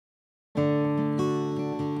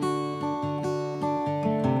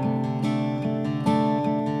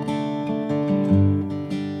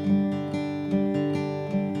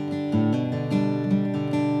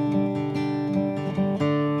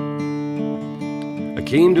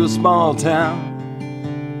came to a small town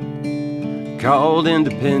called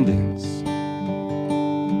Independence.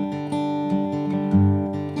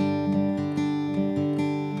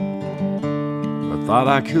 I thought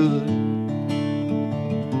I could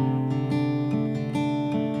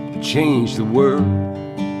change the world.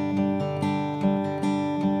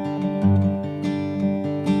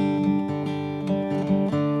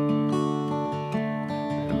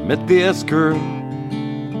 I met this girl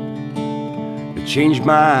that changed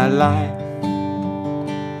my life.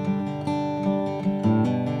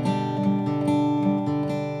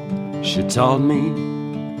 She taught me,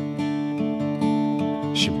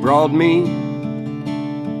 she brought me,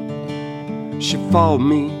 she fought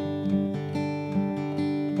me.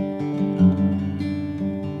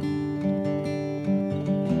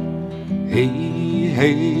 Hey,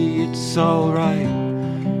 hey, it's alright.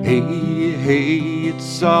 Hey, hey,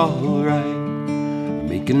 it's alright.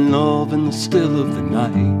 Making love in the still of the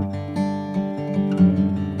night.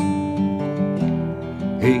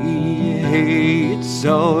 Hey, hey, it's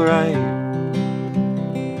alright.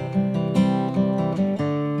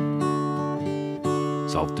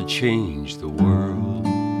 It's off to change the world.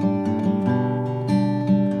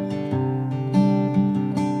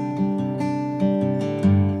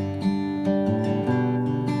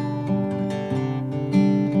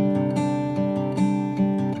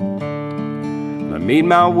 I made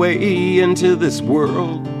my way into this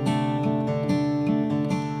world,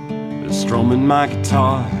 strumming my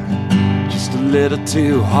guitar just a little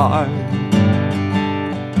too hard.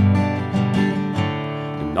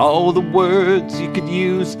 And all the words you could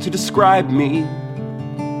use to describe me,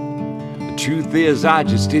 the truth is I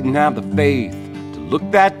just didn't have the faith to look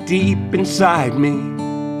that deep inside me.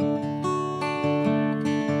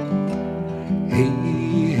 Hey,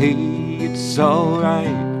 hey, it's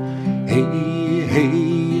alright. Hey, hey,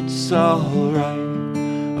 it's alright.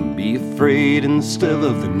 I'll be afraid in the still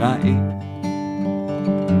of the night.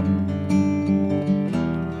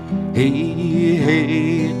 Hey,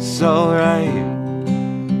 hey, it's alright.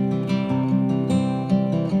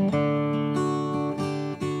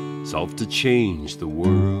 It's off to change the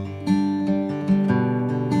world.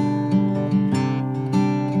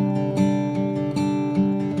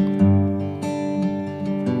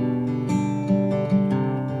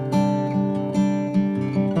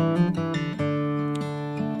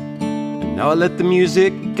 And now I let the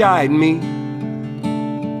music guide me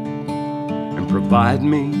and provide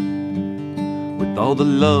me with all the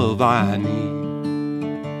love I need.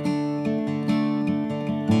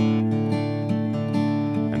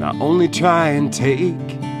 And I only try and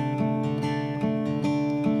take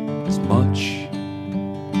as much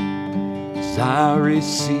as I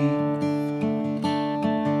receive.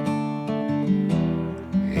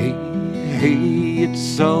 Hey, hey,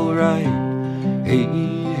 it's alright. Hey,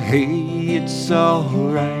 hey, it's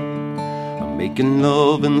alright. I'm making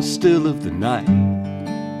love in the still of the night.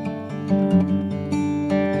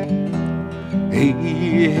 Hey,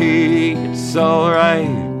 hey, it's alright.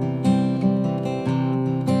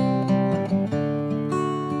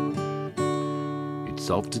 It's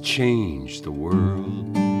off to change the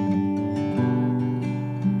world.